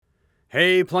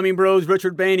Hey, Plumbing Bros,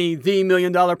 Richard Bainey, the $1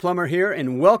 Million Plumber here,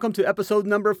 and welcome to episode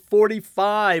number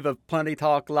 45 of Plumbing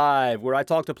Talk Live, where I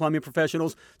talk to plumbing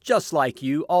professionals just like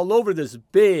you all over this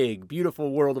big,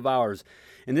 beautiful world of ours.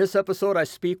 In this episode, I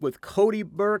speak with Cody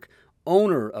Burke,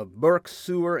 owner of Burke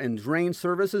Sewer and Drain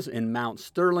Services in Mount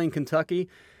Sterling, Kentucky.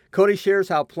 Cody shares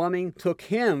how plumbing took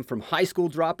him from high school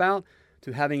dropout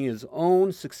to having his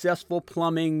own successful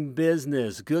plumbing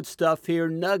business. Good stuff here,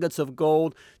 nuggets of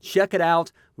gold. Check it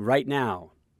out right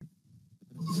now.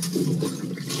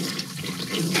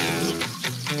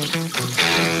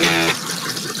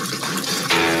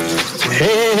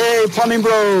 Hey, Plumbing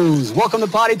Bros. Welcome to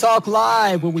Potty Talk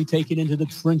Live, where we take it into the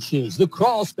trenches, the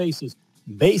crawl spaces,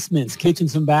 basements,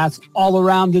 kitchens, and baths all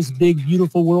around this big,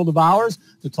 beautiful world of ours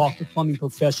to talk to plumbing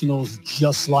professionals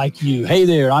just like you. Hey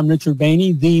there, I'm Richard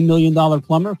Bainey, the $1 Million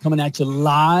Plumber, coming at you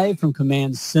live from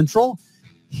Command Central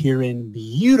here in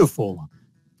beautiful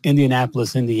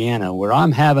Indianapolis, Indiana, where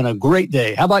I'm having a great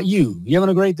day. How about you? You having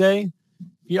a great day?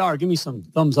 If you are, give me some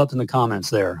thumbs up in the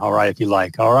comments there, all right, if you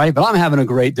like, all right? But I'm having a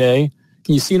great day.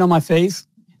 Can you see it on my face?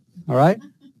 All right?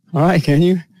 All right, can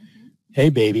you? Hey,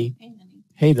 baby.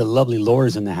 Hey, the lovely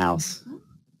Laura's in the house.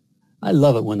 I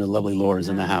love it when the lovely Laura's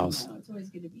in the house. It's always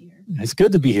good to be here. It's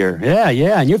good to be here.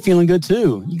 Yeah. And you're feeling good,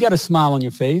 too. You got a smile on your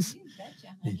face. You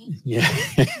betcha, honey. Yeah.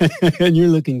 And you're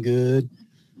looking good.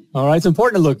 All right. It's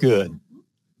important to look good.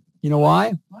 You know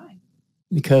why? Why?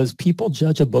 Because people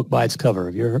judge a book by its cover.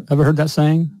 Have you ever heard that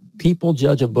saying? People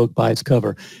judge a book by its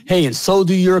cover. Hey, and so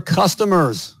do your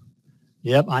customers.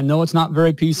 Yep. I know it's not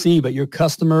very PC, but your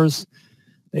customers,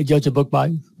 they judge a book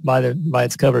by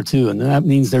its cover too, and that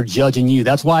means they're judging you.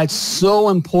 That's why it's so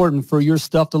important for your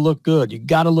stuff to look good. You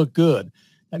got to look good.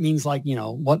 That means, like, you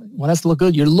know, what has to look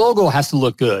good? Your logo has to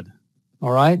look good.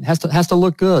 All right, has to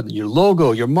look good. Your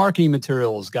logo, your marketing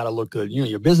materials got to look good. You know,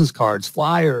 your business cards,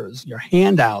 flyers, your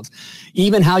handouts,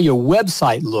 even how your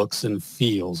website looks and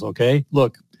feels. Okay,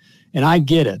 look, and I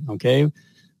get it. Okay,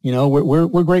 you know,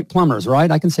 we're great plumbers, right?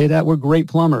 I can say that we're great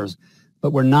plumbers.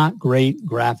 But we're not great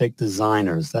graphic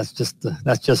designers. That's just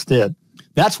it.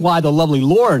 That's why the lovely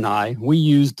Laura and I, we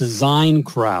use Design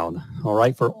Crowd, all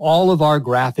right, for all of our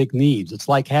graphic needs. It's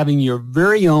like having your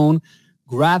very own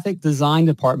graphic design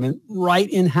department right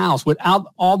in-house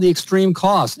without all the extreme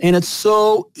costs. And it's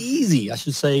so easy. I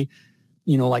should say,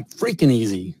 you know, like freaking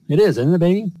easy. It is, isn't it,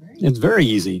 baby? It's very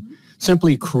easy.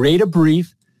 Simply create a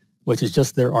brief, which is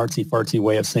just their artsy-fartsy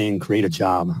way of saying create a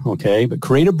job, okay? But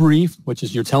create a brief, which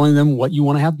is you're telling them what you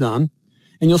want to have done,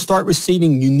 and you'll start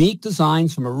receiving unique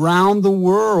designs from around the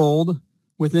world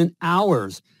within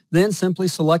hours. Then simply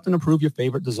select and approve your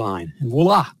favorite design, and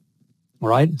voila, all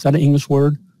right? Is that an English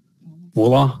word?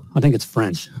 Voila? I think it's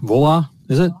French. Voila,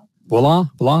 is it? Voila?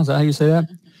 Voila, is that how you say that?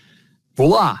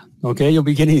 Voila, okay? You'll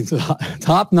be getting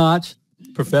top-notch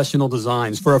professional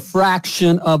designs for a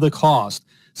fraction of the cost.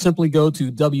 Simply go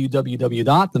to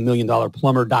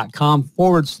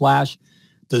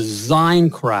www.themilliondollarplumber.com/design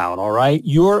crowd. All right.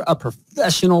 You're a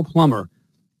professional plumber.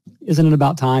 Isn't it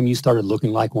about time you started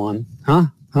looking like one? Huh?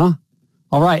 All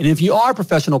right. And if you are a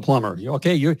professional plumber, you're all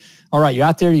right. You're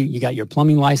out there. You got your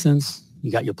plumbing license. You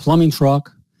got your plumbing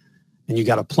truck, and you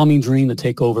got a plumbing dream to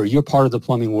take over. You're part of the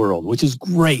plumbing world, which is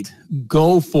great.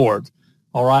 Go for it.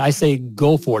 All right. I say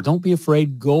go for it. Don't be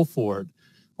afraid. Go for it.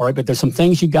 All right. But there's some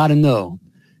things you got to know.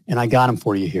 And I got them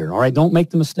for you here. All right. Don't make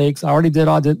the mistakes. I already made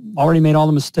all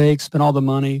the mistakes, spent all the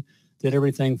money, did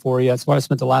everything for you. That's what I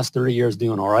spent the last 30 years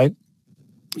doing. All right.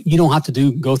 You don't have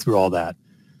to go through all that.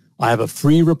 I have a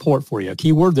free report for you. A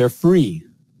key word there, free.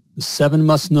 The 7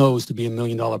 must-knows to be $1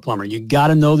 million plumber. You got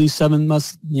to know these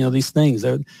these things.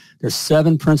 There's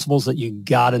 7 principles that you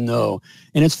got to know.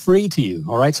 And it's free to you.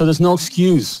 All right. So there's no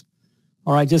excuse.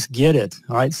 All right. Just get it.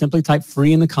 All right. Simply type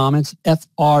free in the comments,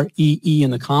 FREE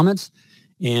in the comments.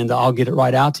 And I'll get it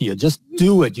right out to you. Just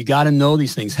do it. You got to know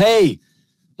these things. Hey,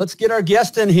 let's get our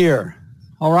guest in here.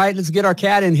 All right, let's get our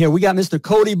cat in here. We got Mr.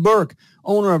 Cody Burke,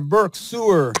 owner of Burke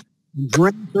Sewer and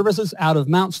Drain Services out of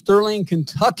Mount Sterling,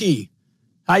 Kentucky.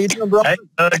 How you doing, bro? Hey,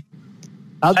 bud.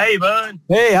 Hey, bud.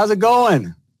 Hey, how's it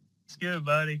going? It's good,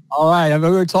 buddy. All right, we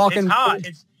were talking. It's hot.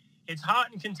 It's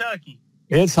hot in Kentucky.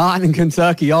 It's hot in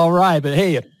Kentucky. All right, but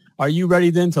hey, are you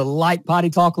ready then to light Potty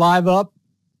Talk Live up?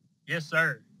 Yes,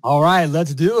 sir. All right,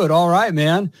 let's do it. All right,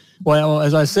 man. Well,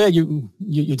 as I said,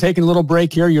 you're taking a little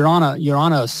break here. You're on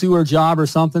a sewer job or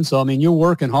something. So I mean, you're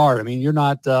working hard. I mean, you're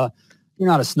not a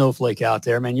snowflake out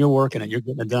there, man. You're working it. You're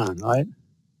getting it done, right?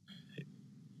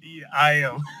 Yeah, I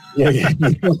am. Yeah.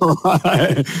 All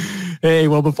right. Hey,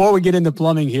 well, before we get into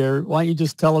plumbing here, why don't you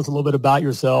just tell us a little bit about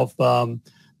yourself? In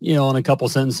a couple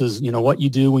sentences. What you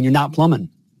do when you're not plumbing.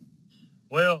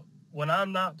 Well, when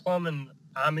I'm not plumbing,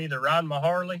 I'm either riding my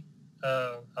Harley,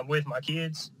 I'm with my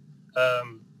kids,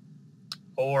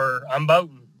 or I'm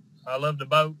boating. I love to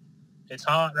boat. It's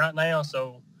hot right now,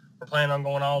 so we're planning on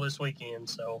going all this weekend.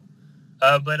 So,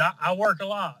 but I work a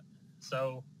lot,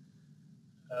 so.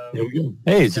 There we go.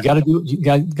 Hey, you got to do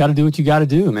what you got to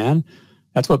do, man.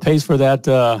 That's what pays for that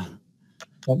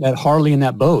that Harley and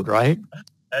that boat, right?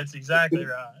 That's exactly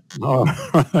right. Oh.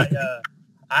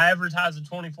 I advertise a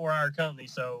 24-hour company,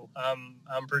 so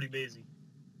I'm pretty busy.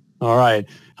 All right.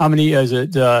 How many is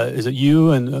it? Is it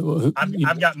you and?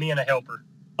 I've got me and a helper.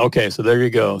 Okay, so there you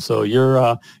go. So you're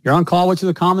on call, which is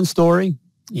a common story.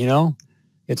 You know,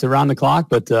 it's around the clock,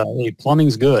 but hey,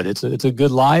 plumbing's good. It's a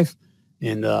good life,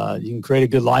 and you can create a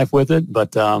good life with it.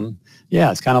 But yeah,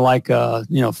 it's kind of like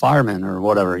firemen or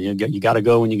whatever. You got to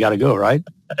go when you got to go, right?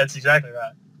 That's exactly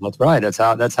right. That's right. That's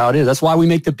how it is. That's why we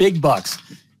make the big bucks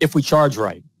if we charge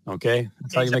right. Okay,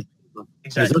 that's how you make.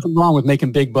 Exactly. There's nothing wrong with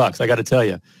making big bucks. I got to tell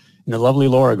you, and the lovely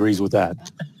Laura agrees with that.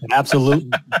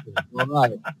 Absolutely. All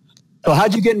right. So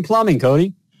how'd you get in plumbing,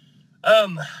 Cody?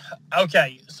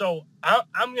 Okay, so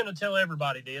I'm going to tell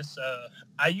everybody this.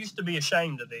 I used to be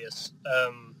ashamed of this,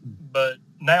 but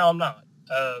now I'm not.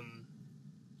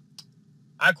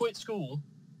 I quit school,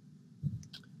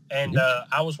 and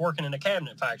I was working in a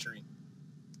cabinet factory.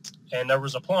 And there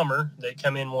was a plumber that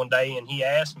come in one day, and he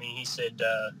asked me, he said,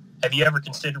 have you ever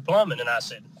considered plumbing? And I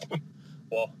said,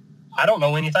 well, I don't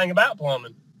know anything about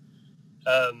plumbing.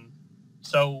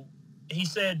 So he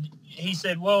said,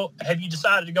 well, have you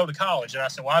decided to go to college? And I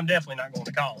said, well, I'm definitely not going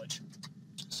to college.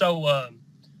 So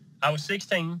I was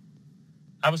 16.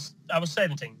 I was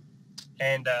 17.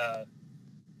 And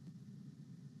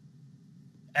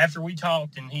after we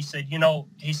talked, and he said,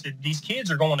 these kids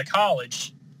are going to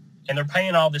college, and they're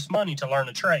paying all this money to learn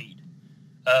a trade.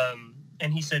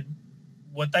 And he said,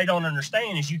 what they don't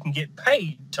understand is you can get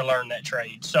paid to learn that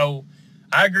trade. So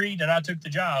I agreed, and I took the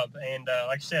job. And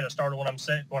like I said, I started when I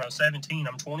was 17.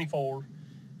 I'm 24,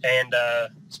 and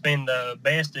it's been the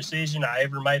best decision I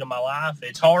ever made in my life.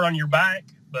 It's hard on your back,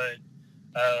 but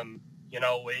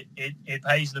it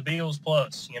pays the bills.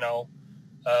 Plus,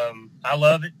 I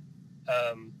love it.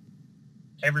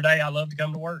 Every day I love to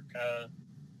come to work.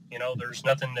 There's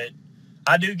nothing that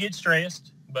I do get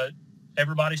stressed, but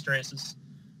everybody stresses.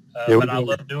 But I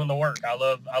love doing the work. I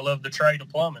love the trade of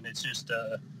plumbing. It's just,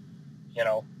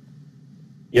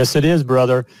 Yes, it is,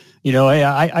 brother. Hey,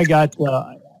 I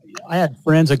had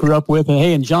friends I grew up with, and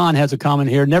hey, and John has a comment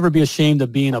here. Never be ashamed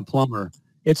of being a plumber.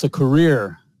 It's a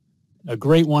career, a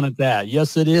great one at that.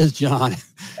 Yes, it is, John.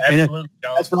 Absolutely,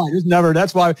 John.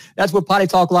 That's right. That's what Potty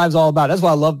Talk Live is all about. That's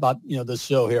what I love about this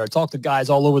show here. I talk to guys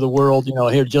all over the world.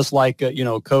 Here just like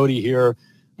Cody here,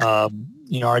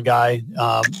 our guy.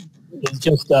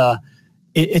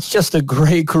 It's just a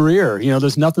great career.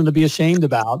 There's nothing to be ashamed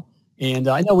about. And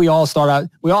I know we all have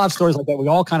stories like that. We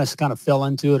all kind of fell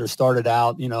into it or started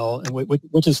out,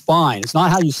 which is fine. It's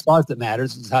not how you start that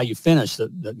matters. It's how you finish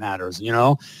that matters,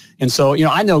 And so,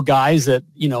 I know guys that,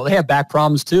 they have back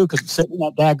problems too because they're sitting in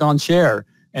that daggone chair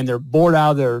and they're bored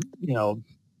out of their,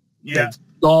 their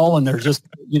stall, and they're just,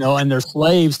 and they're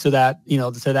slaves to that,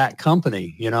 to that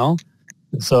company,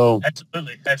 So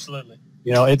absolutely.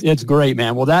 It's great,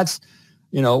 man. Well, that's,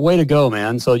 way to go,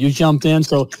 man. So you jumped in.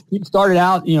 So you started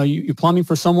out, you're plumbing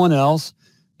for someone else,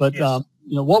 but, yes.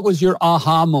 What was your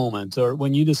aha moment, or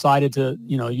when you decided to,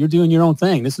 you're doing your own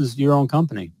thing? This is your own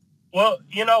company. Well,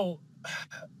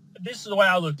 this is the way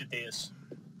I looked at this.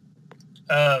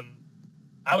 I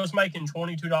was making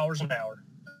 $22 an hour.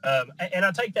 And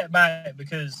I take that back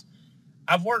because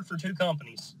I've worked for two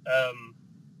companies.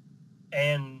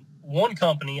 And one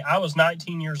company, I was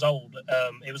 19 years old.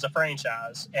 It was a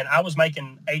franchise, and I was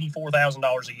making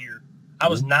 $84,000 a year. I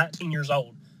was 19 years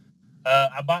old.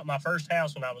 I bought my first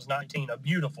house when I was 19, a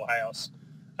beautiful house.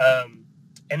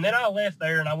 And then I left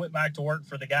there, and I went back to work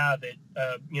for the guy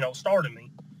that, started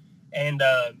me. And,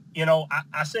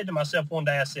 I said to myself one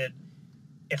day, I said,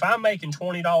 if I'm making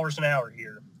 $20 an hour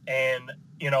here and,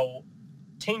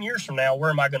 10 years from now,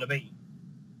 where am I going to be?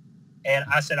 And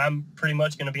I said, I'm pretty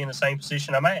much going to be in the same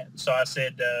position I'm at. So I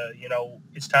said,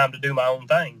 it's time to do my own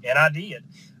thing. And I did.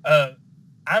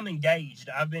 I'm engaged.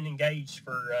 I've been engaged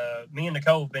for, me and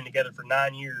Nicole have been together for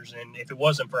 9 years. And if it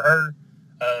wasn't for her,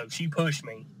 she pushed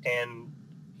me. And,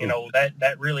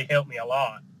 that really helped me a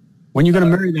lot. When are you going to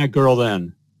marry that girl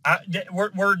then?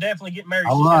 We're definitely getting married.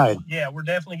 All right. Yeah, we're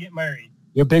definitely getting married.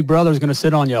 Your big brother's going to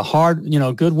sit on you hard.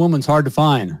 Good woman's hard to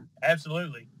find.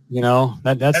 Absolutely.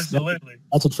 That's absolutely.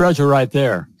 That's a treasure right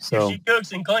there. So if she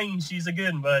cooks and cleans, she's a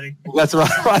good one, buddy. That's right.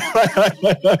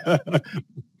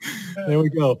 There we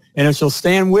go. And if she'll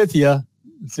stand with you,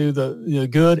 through the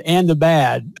good and the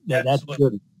bad. That's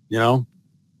good, you know?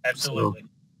 Absolutely. So,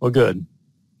 well, good.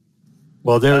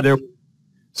 Well, there.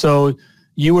 So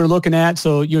you were looking at,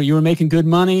 so you were making good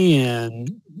money and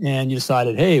you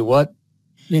decided, hey, what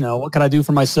can I do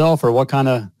for myself, or what kind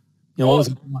of, what was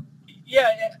it? Yeah,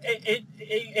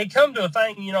 it come to a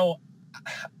thing,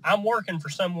 I'm working for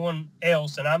someone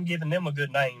else and I'm giving them a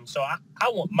good name. So I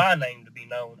want my name to be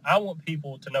known. I want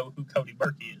people to know who Cody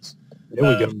Burke is.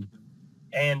 There we go.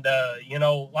 And,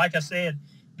 like I said,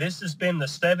 this has been the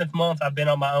 7th month I've been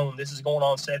on my own. This is going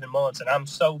on 7 months, and I'm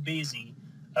so busy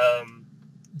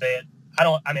that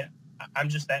I'm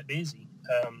just that busy.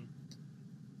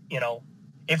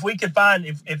 If we could find,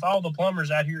 if all the plumbers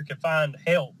out here could find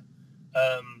help,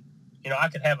 I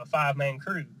could have a 5-man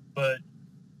crew, but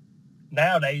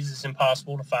nowadays it's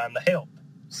impossible to find the help.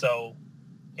 So,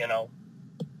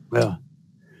 Yeah.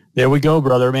 There we go,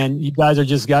 brother, man. You guys are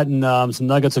just getting some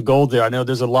nuggets of gold there. I know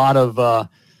there's a lot of, I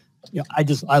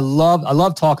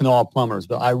love talking to all plumbers,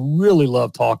 but I really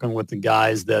love talking with the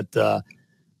guys that,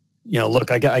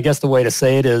 look, I guess the way to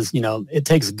say it is, it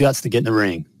takes guts to get in the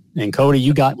ring. And Cody,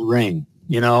 you got in the ring,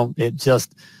 you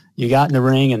got in the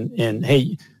ring and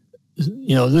hey,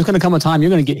 there's going to come a time you're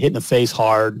going to get hit in the face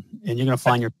hard and you're going to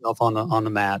find yourself on the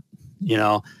mat,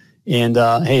 and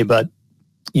hey, but,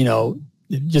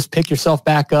 just pick yourself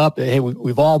back up. Hey,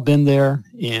 we've all been there,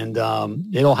 and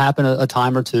it'll happen a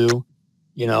time or two,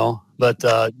 but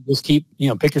just keep,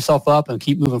 pick yourself up and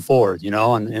keep moving forward,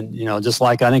 and just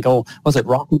like I think, was it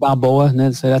Rocky Balboa? And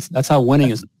then that's how winning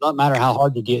is. It doesn't matter how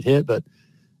hard you get hit, but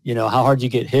how hard you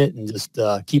get hit and just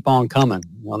keep on coming.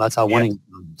 That's how winning is.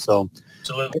 So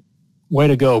absolutely. Way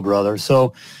to go, brother.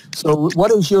 So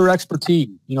what is your expertise?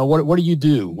 What do you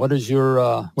do? What is your,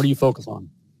 what do you focus on?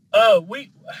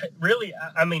 We really,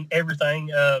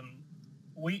 everything.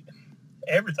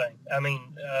 Everything.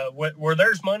 Where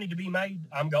there's money to be made,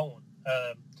 I'm going.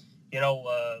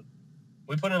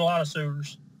 We put in a lot of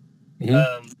sewers.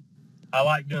 Mm-hmm. I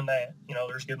like doing that.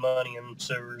 There's good money in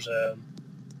sewers.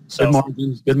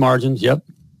 Good margins. Yep.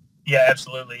 Yeah,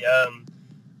 absolutely.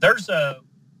 There's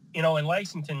in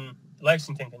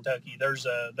Lexington, Kentucky, there's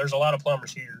a lot of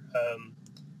plumbers here.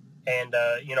 And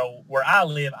where I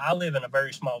live in a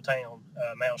very small town,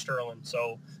 Mount Sterling.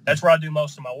 So that's where I do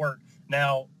most of my work.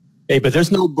 Now, hey, but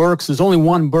there's no Burks. There's only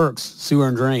one Burks Sewer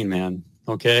and Drain, man.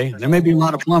 Okay, there may be a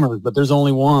lot of plumbers, but there's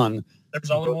only one.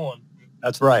 There's only one.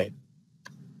 That's right.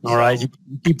 All right, you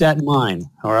keep that in mind.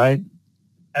 All right.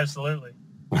 Absolutely.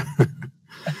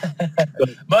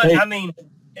 But hey.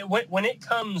 When it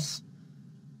comes,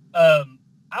 I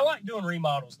like doing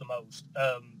remodels the most.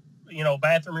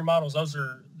 Bathroom remodels.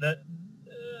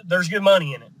 There's good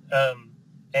money in it.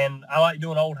 And I like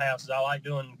doing old houses. I like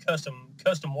doing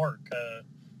custom work.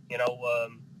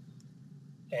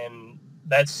 And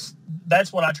that's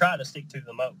what I try to stick to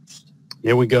the most.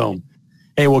 Here we go.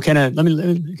 Hey, well, can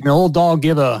an old dog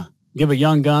give a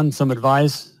young gun some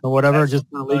advice or whatever? Just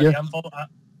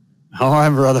all right,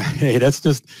 brother. Hey,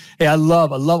 I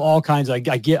love all kinds. I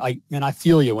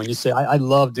feel you when you say I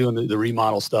love doing the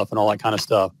remodel stuff and all that kind of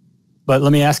stuff. But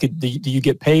let me ask you, do you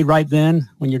get paid right then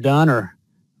when you're done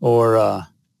or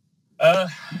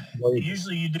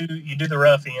usually you do the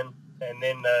rough end and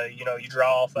then you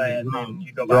draw off that and then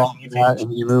you go back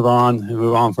and you move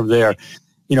on from there.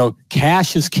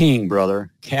 Cash is king, brother.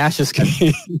 Cash is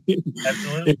king.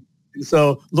 Absolutely.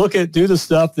 So do the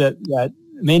stuff that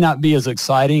may not be as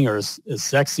exciting or as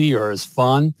sexy or as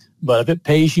fun, but if it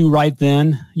pays you right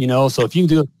then, so if you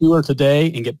can do a tour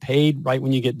today and get paid right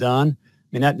when you get done,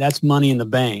 that's money in the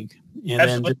bank. And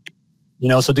absolutely.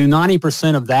 Then, so do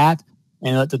 90% of that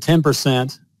and let the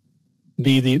 10%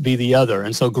 be the other.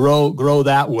 And so grow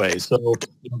that way. So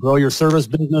grow your service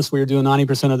business where you're doing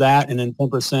 90% of that. And then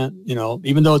 10%,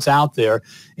 even though it's out there,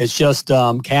 it's just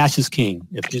cash is king.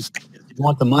 If you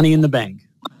want the money in the bank.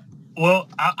 Well,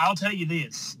 I'll tell you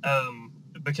this,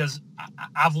 because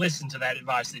I've listened to that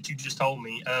advice that you just told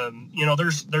me.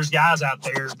 There's guys out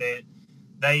there that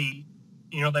they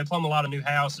plumb a lot of new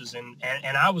houses, and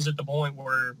I was at the point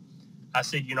where I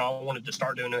said, I wanted to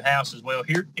start doing new houses. Well,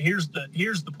 here's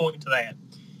the point to that.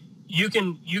 You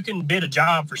can bid a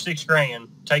job for $6,000,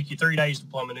 take you 3 days to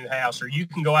plumb a new house, or you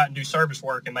can go out and do service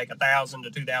work and make $1,000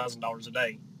 to $2,000 a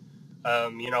day.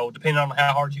 Depending on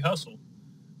how hard you hustle.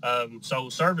 So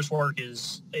service work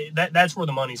that's where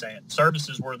the money's at. Service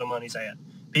is where the money's at.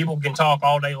 People can talk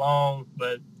all day long,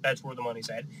 but that's where the money's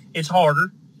at. It's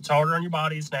harder. It's harder on your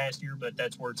body. It's nastier, but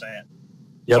that's where it's at.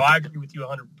 Yep. So I agree with you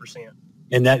 100%.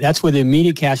 And that's where the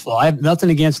immediate cash flow. I have nothing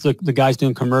against the guys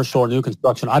doing commercial or new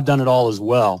construction. I've done it all as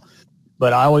well.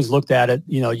 But I always looked at it,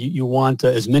 you want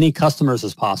as many customers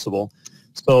as possible.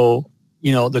 So,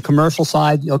 the commercial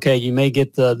side, okay, you may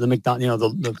get the McDonald's,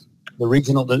 the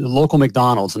regional, the local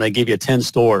McDonald's, and they give you 10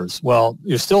 stores. Well,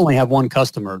 you still only have one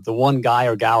customer. The one guy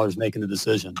or gal is making the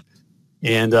decision.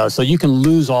 And so you can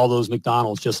lose all those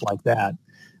McDonald's just like that.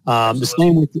 The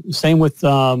same with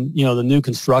the new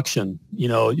construction.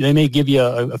 They may give you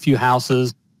a few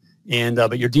houses, and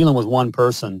but you're dealing with one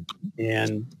person,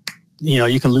 and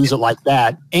you can lose it like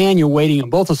that. And you're waiting in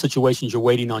both those situations. You're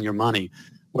waiting on your money.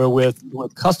 Where with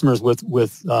customers with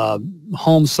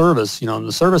home service,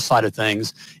 the service side of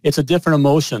things, it's a different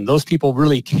emotion. Those people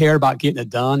really care about getting it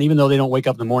done, even though they don't wake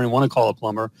up in the morning and want to call a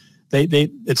plumber.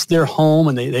 It's their home,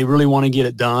 and they really want to get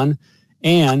it done,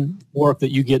 and work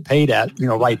that you get paid at,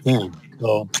 right then.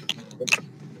 So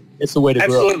it's the way to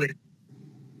grow. Absolutely.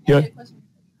 Good.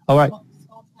 All right.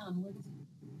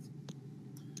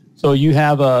 So you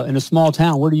have in a small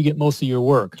town, where do you get most of your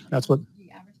work? That's what.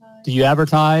 Do you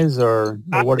advertise or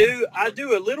what? I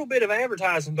do a little bit of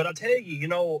advertising, but I tell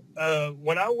you,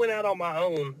 when I went out on my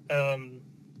own,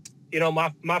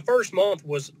 my first month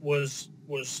was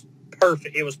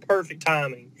perfect. It was perfect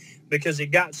timing because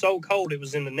it got so cold it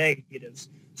was in the negatives.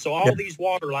 So all these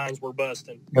water lines were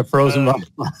busting. They're frozen.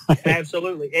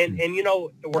 Absolutely. And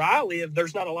where I live,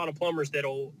 there's not a lot of plumbers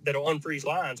that'll unfreeze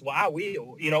lines. Well, I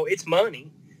will. It's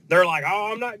money. They're like,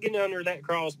 oh, I'm not getting under that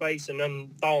crawl space and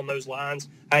unthawing those lines.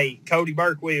 Hey, Cody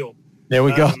Burke will. There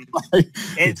we go.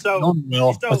 And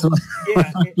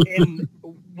and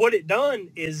what it done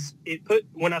is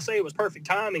when I say it was perfect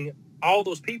timing, all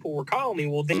those people were calling me.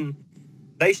 Well, then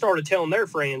they started telling their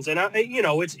friends, and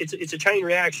it's a chain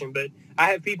reaction. But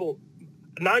I have people.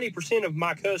 90% of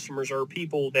my customers are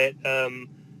people that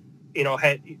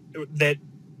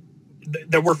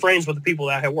that were friends with the people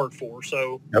that I had worked for.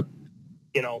 So. Yep.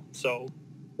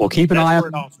 Well, keep an eye on where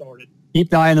it all started.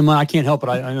 Keep an eye on the money. I can't help it.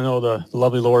 I know the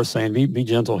lovely Laura's saying, be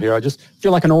gentle here. I just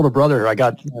feel like an older brother here. I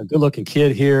got a good-looking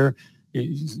kid here.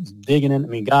 He's digging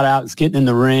in. Got out. It's getting in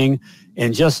the ring.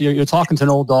 And just, you're talking to an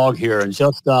old dog here. And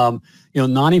just,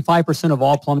 95% of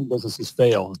all plumbing businesses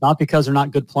fail. It's not because they're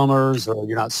not good plumbers or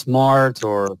you're not smart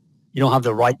or you don't have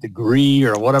the right degree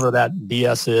or whatever that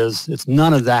BS is. It's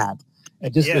none of that.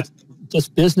 It's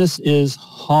just business is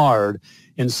hard.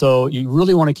 And so you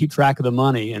really want to keep track of the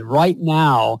money. And right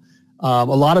now, a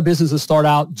lot of businesses start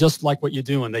out just like what you're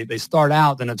doing. They start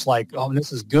out, and it's like, oh,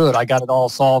 this is good. I got it all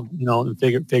solved, and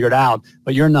figured out.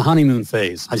 But you're in the honeymoon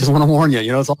phase. I just want to warn you.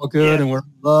 It's all good, and we're in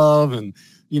love, and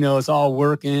it's all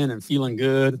working and feeling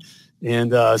good.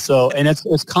 And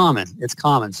it's common. It's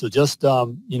common. So just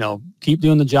keep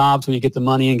doing the job so you get the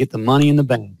money and get the money in the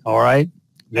bank. All right.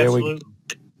 There Absolutely. we go.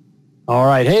 All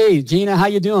right. Hey, Gina, how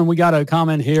you doing? We got a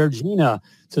comment here. Gina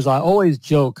says, I always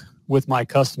joke with my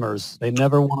customers. They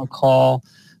never want to call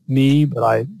me, but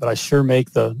I sure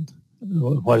make the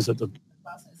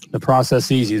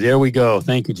process easy. There we go.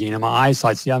 Thank you, Gina. My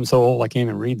eyesight, see, I'm so old I can't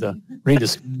even read the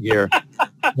screen here.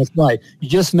 That's right. You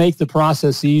just make the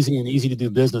process easy and easy to do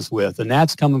business with. And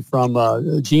that's coming from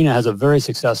Gina has a very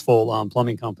successful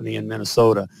plumbing company in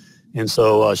Minnesota. And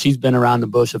so she's been around the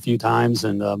bush a few times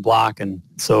and block. And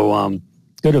so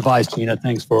good advice, Gina.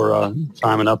 Thanks for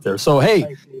chiming up there. So,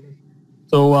 hey,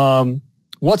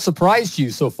 what surprised you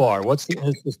so far? What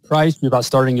has surprised you about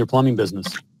starting your plumbing business?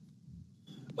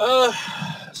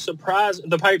 Surprise,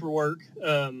 the paperwork.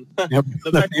 Yep.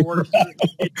 The paperwork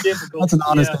is difficult. That's an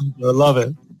honest answer. I love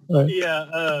it. Right. Yeah.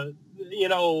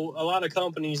 A lot of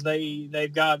companies,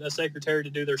 they've got a secretary to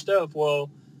do their stuff. Well,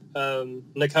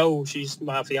 Nicole, she's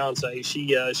my fiance.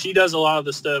 She does a lot of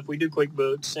the stuff. We do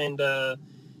QuickBooks, and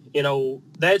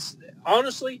that's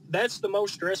the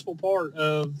most stressful part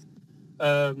of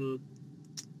the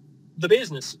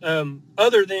business.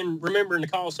 Other than remembering to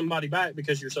call somebody back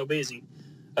because you're so busy.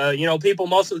 People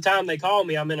most of the time they call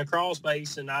me, I'm in a crawl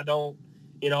space and I don't.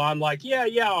 I'm like,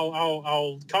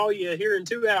 I'll call you here in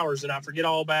 2 hours, and I forget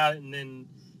all about it, and then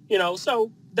so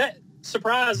that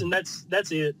surprise, and that's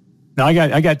it. No,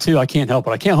 I got two. I can't help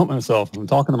it. I can't help myself. I'm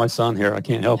talking to my son here. I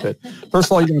can't help it. First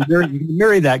of all, you're gonna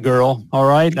marry that girl. All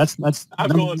right. That's I'm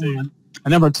going to.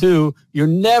 And number two, you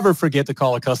never forget to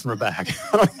call a customer back.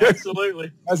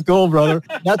 Absolutely. That's gold, brother.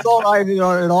 That's all right. It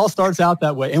all starts out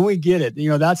that way, and we get it.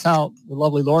 That's how the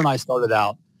lovely Laura and I started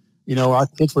out. Our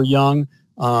kids were young.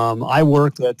 I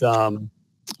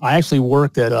actually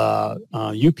worked at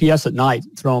UPS at night,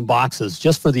 throwing boxes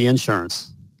just for the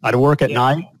insurance. I'd work at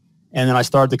night. And then I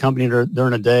started the company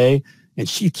during the day, and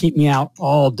she'd keep me out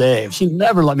all day. She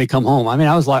never let me come home.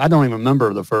 I was like, I don't even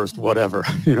remember the first whatever,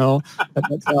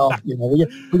 That's how, we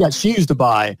got shoes to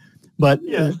buy. But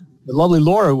the lovely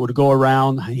Laura would go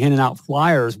around handing out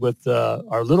flyers with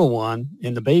our little one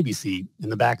in the baby seat in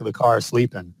the back of the car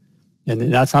sleeping.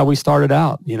 And that's how we started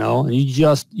out, you know, and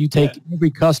you take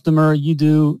every customer, you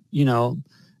do,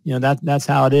 that's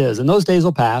how it is. And those days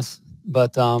will pass,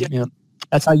 but,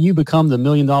 that's how you become the $1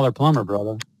 million plumber,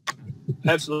 brother.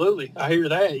 Absolutely. I hear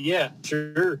that. Yeah,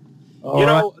 sure.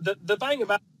 The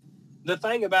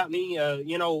thing about me, a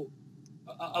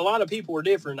lot of people are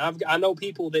different. I know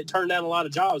people that turn down a lot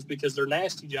of jobs because they're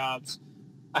nasty jobs.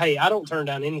 Hey, I don't turn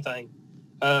down anything.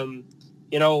 I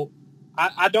don't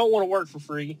want to work for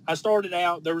free. I started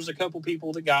out, there was a couple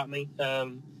people that got me.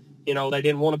 They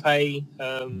didn't want to pay.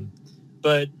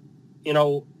 But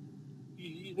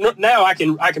now I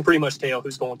can pretty much tell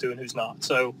who's going to and who's not.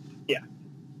 So, yeah.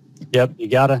 Yep, you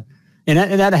gotta, and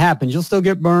that happens. You'll still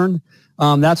get burned.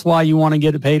 That's why you want to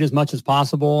get it paid as much as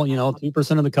possible.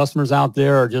 2% of the customers out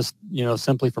there are just,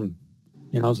 simply from,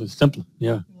 simply,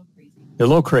 yeah, they're a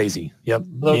little crazy. Yep,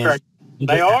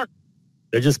 they are.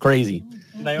 They're just crazy.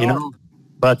 They are.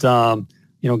 But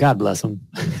God bless them.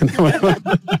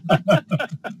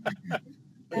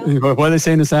 What do they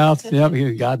say in the South? Yep,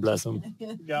 God bless them.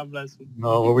 God bless them.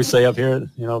 Oh, what we say up here,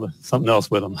 something else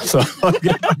with them. So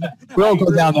we won't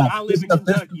go down that. I live in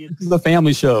Kentucky. This is a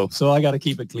family show, so I got to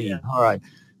keep it clean. Yeah. All right.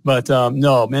 But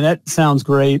no, man, that sounds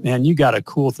great. And you got a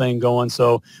cool thing going.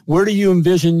 So where do you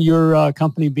envision your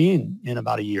company being in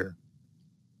about a year?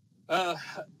 A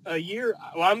year?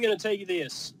 Well, I'm going to tell you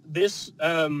this. This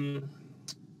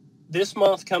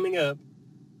month coming up,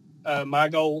 my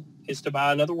goal is to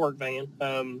buy another work van.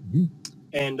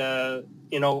 And, I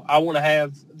want to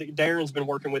have, Darren's been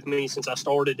working with me since I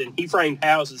started, and he framed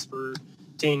houses for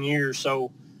 10 years.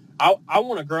 So I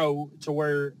want to grow to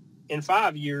where in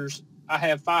 5 years I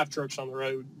have 5 trucks on the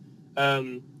road.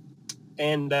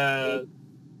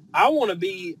 I want to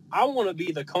be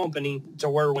the company to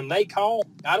where when they call,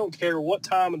 I don't care what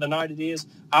time of the night it is,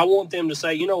 I want them to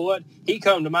say, you know what, he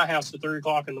come to my house at 3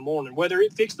 o'clock in the morning, whether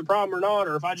it fixed the problem or not,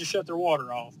 or if I just shut their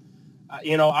water off.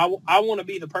 I want to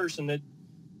be the person that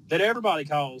everybody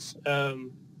calls. I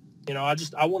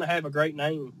want to have a great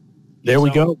name. There we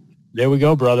go,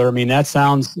 brother. I mean, that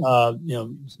sounds,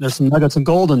 there's some nuggets of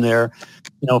gold in there.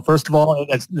 First of all,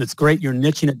 it's great you're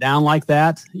niching it down like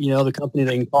that. The company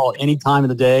they can call any time of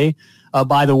the day.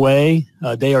 By the way,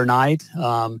 day or night,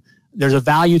 there's a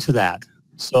value to that.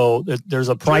 So there's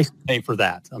a price to pay for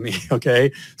that. I mean,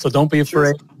 okay. So don't be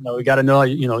afraid. We got to know,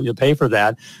 you pay for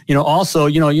that. Also,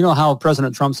 you know how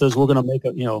President Trump says we're going to make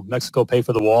Mexico pay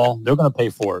for the wall. They're going to pay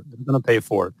for it. They're going to pay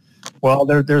for it. Well,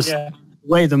 there's the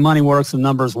way the money works, the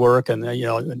numbers work, and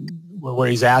where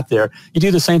he's at there. You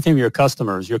do the same thing with your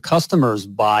customers. Your customers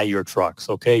buy your trucks.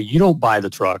 Okay. You don't buy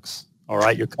the trucks. All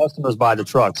right. Your customers buy the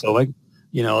trucks. So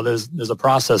there's a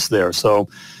process there. So,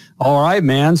 all right,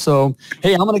 man. So,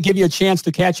 hey, I'm going to give you a chance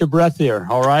to catch your breath there.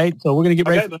 All right. So we're going to get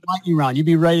ready for the lightning round. You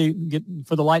be ready to get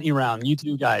for the lightning round. You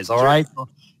two guys. All right. So,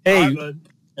 hey,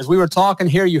 as we were talking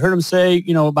here, you heard him say,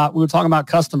 we were talking about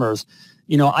customers.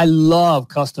 I love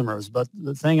customers, but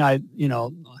the thing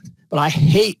but I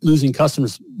hate losing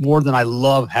customers more than I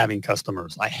love having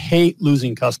customers. I hate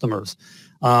losing customers.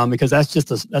 Because that's just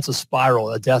a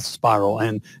spiral, a death spiral.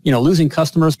 And, losing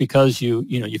customers because you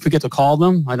forget to call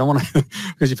them. I don't want to,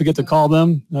 because you forget to call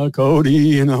them,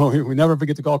 Cody, we never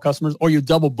forget to call customers, or you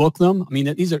double book them. I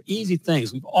mean, these are easy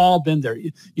things. We've all been there.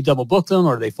 You double book them,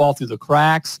 or they fall through the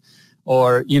cracks,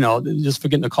 or, just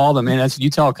forgetting to call them. And as you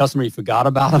tell a customer you forgot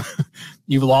about them,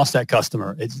 you've lost that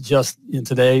customer. It's just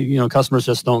today, customers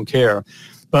just don't care.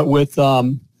 But with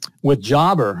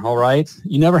Jobber, all right,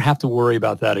 you never have to worry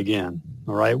about that again.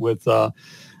 All right, with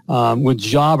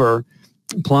Jobber,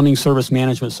 plumbing service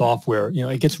management software,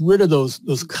 it gets rid of those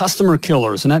customer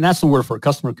killers, and that's the word for it,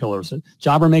 customer killers.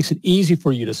 Jobber makes it easy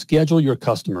for you to schedule your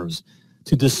customers,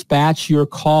 to dispatch your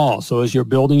calls. So as you're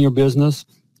building your business,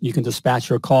 you can dispatch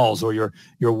your calls, or your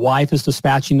wife is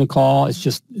dispatching the call. It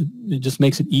just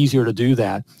makes it easier to do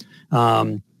that.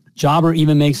 Jobber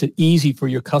even makes it easy for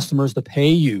your customers to pay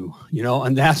you,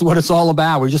 and that's what it's all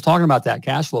about. We're just talking about that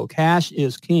cash flow. Cash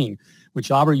is king. With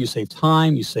Jobber, you save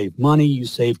time, you save money, you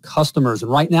save customers.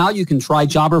 And right now, you can try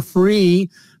Jobber free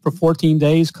for 14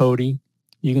 days, Cody.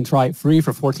 You can try it free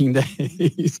for 14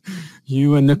 days.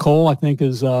 You and Nicole, I think,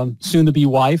 is soon-to-be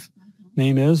wife,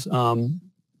 name is. You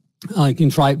can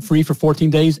try it free for 14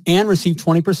 days and receive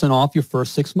 20% off your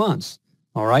first 6 months.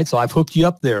 All right, so I've hooked you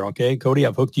up there, okay? Cody,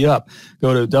 I've hooked you up.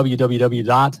 Go to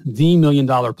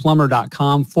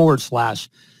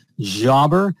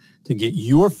www.themilliondollarplumber.com/Jobber to get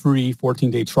your free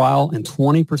 14-day trial and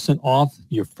 20% off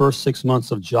your first 6 months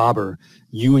of Jobber.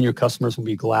 You and your customers will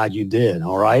be glad you did,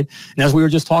 all right? And as we were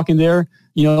just talking there,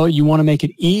 you want to make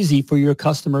it easy for your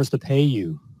customers to pay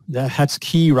you. That's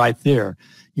key right there.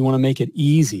 You want to make it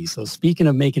easy. So speaking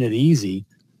of making it easy,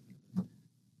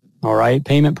 All right.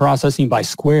 Payment processing by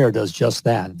Square does just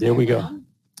that. There we go.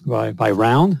 By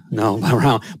round? No, by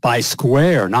round. By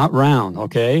Square, not round.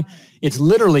 Okay. It's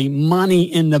literally money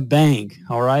in the bank.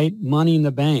 All right. Money in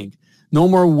the bank. No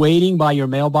more waiting by your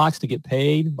mailbox to get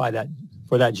paid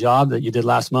for that job that you did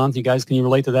last month. You guys, can you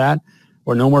relate to that?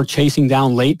 Or no more chasing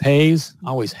down late pays. I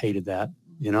always hated that,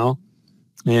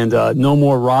 And no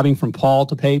more robbing from Paul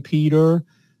to pay Peter.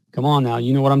 Come on now.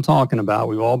 You know what I'm talking about.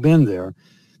 We've all been there.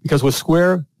 Because with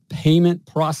Square payment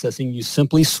processing, you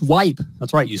simply swipe.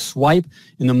 That's right. You swipe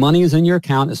and the money is in your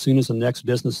account as soon as the next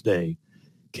business day.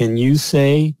 Can you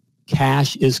say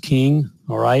cash is king?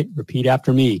 All right. Repeat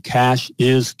after me. Cash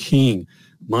is king.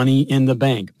 Money in the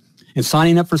bank. And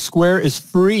signing up for Square is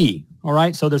free. All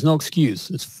right. So there's no excuse.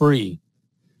 It's free.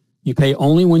 You pay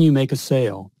only when you make a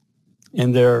sale.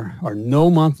 And there are no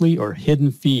monthly or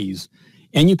hidden fees.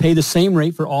 And you pay the same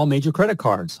rate for all major credit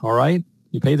cards. All right.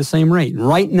 You pay the same rate.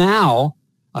 Right now,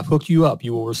 I've hooked you up.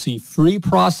 You will receive free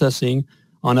processing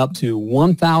on up to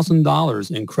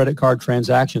 $1,000 in credit card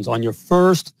transactions on your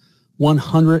first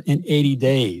 180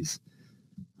 days.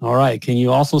 All right. Can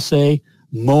you also say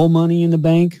more money in the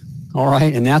bank? All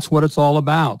right. And that's what it's all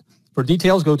about. For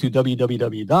details, go to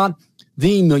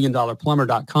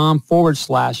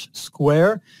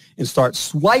www.themilliondollarplumber.com/Square and start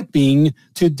swiping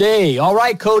today. All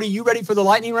right, Cody, you ready for the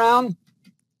lightning round?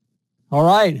 All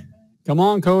right. Come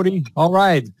on, Cody. All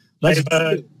right. Let's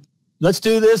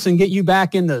do this and get you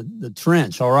back in the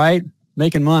trench, all right?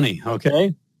 Making money,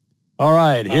 okay? All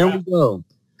right, here we go.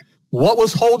 What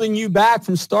was holding you back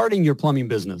from starting your plumbing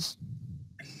business?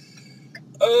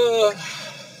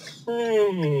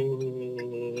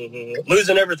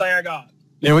 Losing everything I got.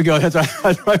 There we go. That's right.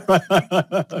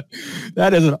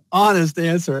 That is an honest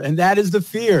answer. And that is the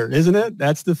fear, isn't it?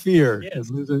 That's the fear, yes.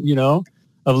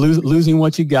 of losing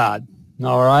what you got.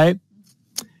 All right.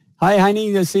 Hi,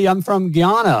 Heini. See, I'm from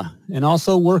Guyana and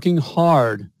also working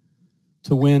hard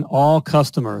to win all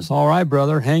customers. All right,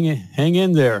 brother. Hang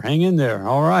in there. Hang in there.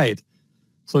 All right.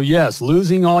 So, yes,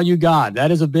 losing all you got.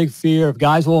 That is a big fear. If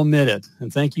guys will admit it.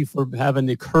 And thank you for having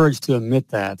the courage to admit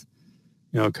that,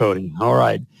 Cody. All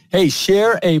right. Hey,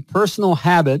 share a personal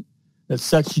habit that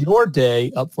sets your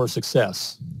day up for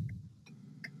success.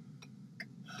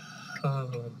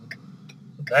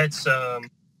 That's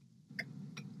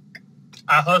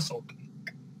I hustle.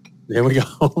 There we go.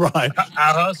 Right. I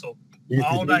hustle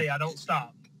all day. I don't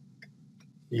stop.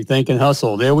 You think and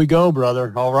hustle. There we go,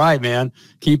 brother. All right, man.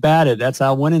 Keep at it. That's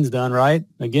how winning's done, right?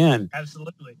 Again.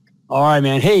 Absolutely. All right,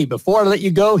 man. Hey, before I let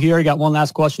you go here, I got one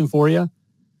last question for you.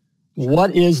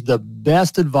 What is the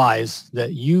best advice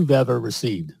that you've ever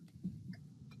received?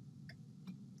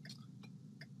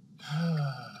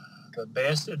 The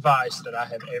best advice that I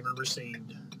have ever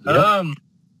received. Yep.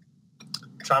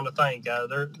 Trying to think.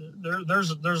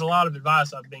 There's a lot of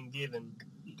advice I've been given.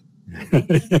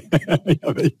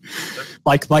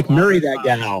 like marry that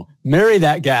gal. Marry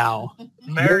that gal.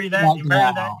 Marry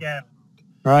that gal.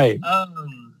 Right.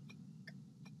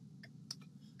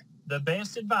 The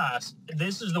best advice.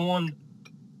 This is the one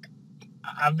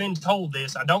I've been told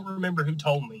this. I don't remember who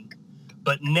told me,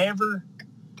 but never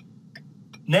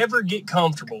get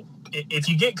comfortable. If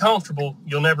you get comfortable,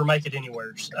 you'll never make it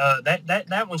anywhere.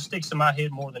 That one sticks in my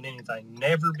head more than anything.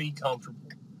 Never be comfortable.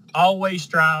 Always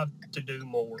strive to do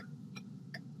more.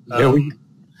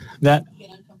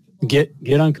 Get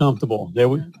uncomfortable.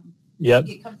 Yep.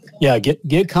 Yeah.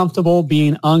 Get comfortable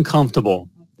being uncomfortable.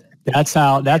 That's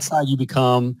how you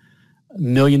become $1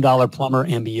 million plumber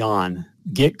and beyond.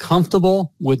 Get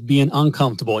comfortable with being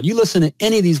uncomfortable. You listen to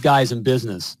any of these guys in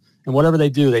business. And whatever they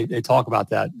do, they talk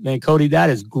about that. Man, Cody, that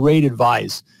is great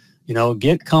advice.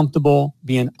 Get comfortable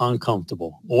being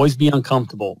uncomfortable. Always be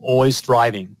uncomfortable. Always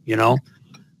striving,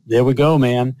 There we go,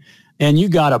 man. And you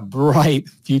got a bright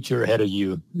future ahead of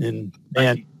you. And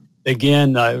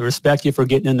again, I respect you for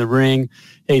getting in the ring.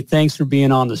 Hey, thanks for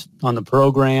being on the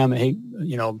program. Hey,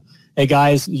 hey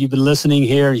guys, you've been listening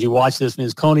here. You watch this.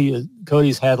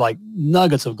 Cody's had like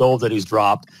nuggets of gold that he's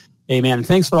dropped. Hey, man,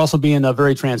 thanks for also being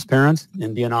very transparent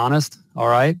and being honest. All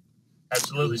right.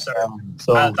 Absolutely, sir.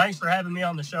 Thanks for having me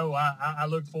on the show. I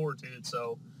look forward to it.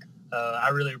 So I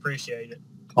really appreciate it.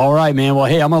 All right, man. Well,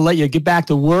 hey, I'm going to let you get back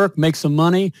to work, make some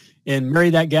money, and marry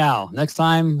that gal. Next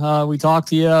time we talk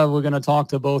to you, we're going to talk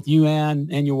to both you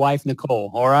and your wife,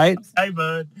 Nicole. All right? Hey,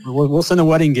 bud. We'll send a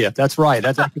wedding gift. That's right.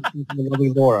 That's from the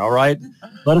lovely Laura. All right?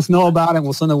 Let us know about it.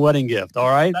 We'll send a wedding gift. All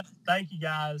right? Thank you,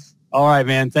 guys. All right,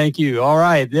 man. Thank you. All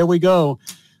right. There we go.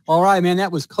 All right, man. That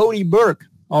was Cody Burke.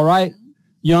 All right.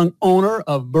 Young owner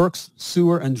of Burke's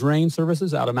Sewer and Drain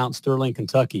Services out of Mount Sterling,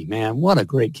 Kentucky. Man, what a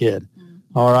great kid.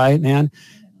 All right, man.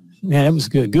 Man, it was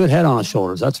good. Good head on his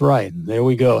shoulders. That's right. There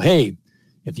we go. Hey,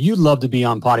 if you'd love to be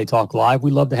on Potty Talk Live,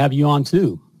 we'd love to have you on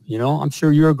too. You know, I'm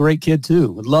sure you're a great kid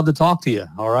too. We'd love to talk to you.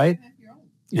 All right.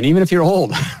 And even if you're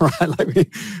old, right? Like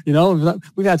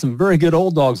we've had some very good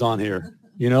old dogs on here.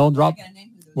 You know,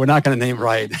 we're not going to name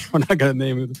right. We're not going to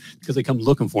name it because they come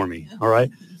looking for me. All right.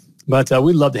 But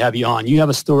we'd love to have you on. You have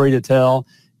a story to tell,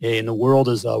 and the world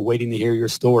is waiting to hear your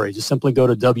story. Just simply go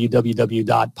to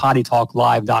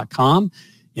www.pottytalklive.com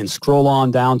and scroll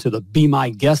on down to the Be My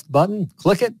Guest button.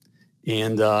 Click it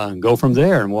and go from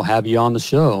there, and we'll have you on the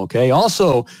show. Okay.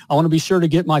 Also, I want to be sure to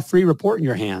get my free report in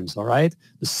your hands. All right.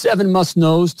 The 7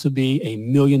 must-knows to be a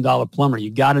 $1 million plumber. You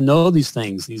got to know these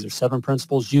things. These are 7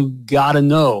 principles you got to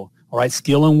know. All right.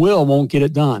 Skill and will won't get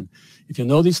it done. If you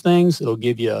know these things, it'll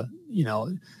give you,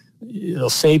 it'll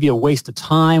save you a waste of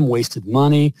time, wasted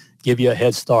money, give you a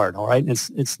head start. All right.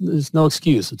 It's no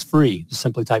excuse. It's free. Just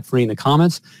simply type free in the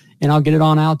comments and I'll get it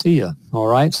on out to you. All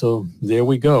right. So there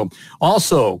we go.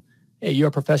 Also, hey, you're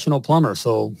a professional plumber.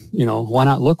 So, why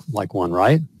not look like one,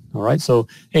 right? All right. So,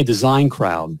 hey, Design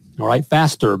Crowd. All right.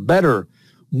 Faster, better,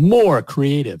 more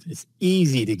creative. It's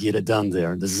easy to get it done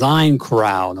there. Design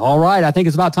Crowd. All right. I think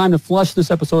it's about time to flush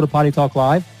this episode of Potty Talk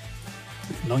Live.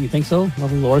 Don't you think so?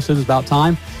 Lovely Laura says it's about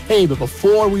time. Hey, but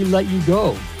before we let you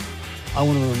go, I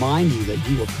want to remind you that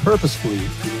you were purposefully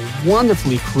and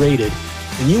wonderfully created,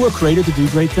 and you were created to do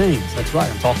great things. That's right.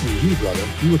 I'm talking to you, brother.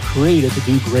 You were created to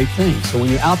do great things. So when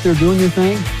you're out there doing your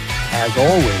thing, as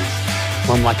always,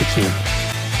 plumb like a champion.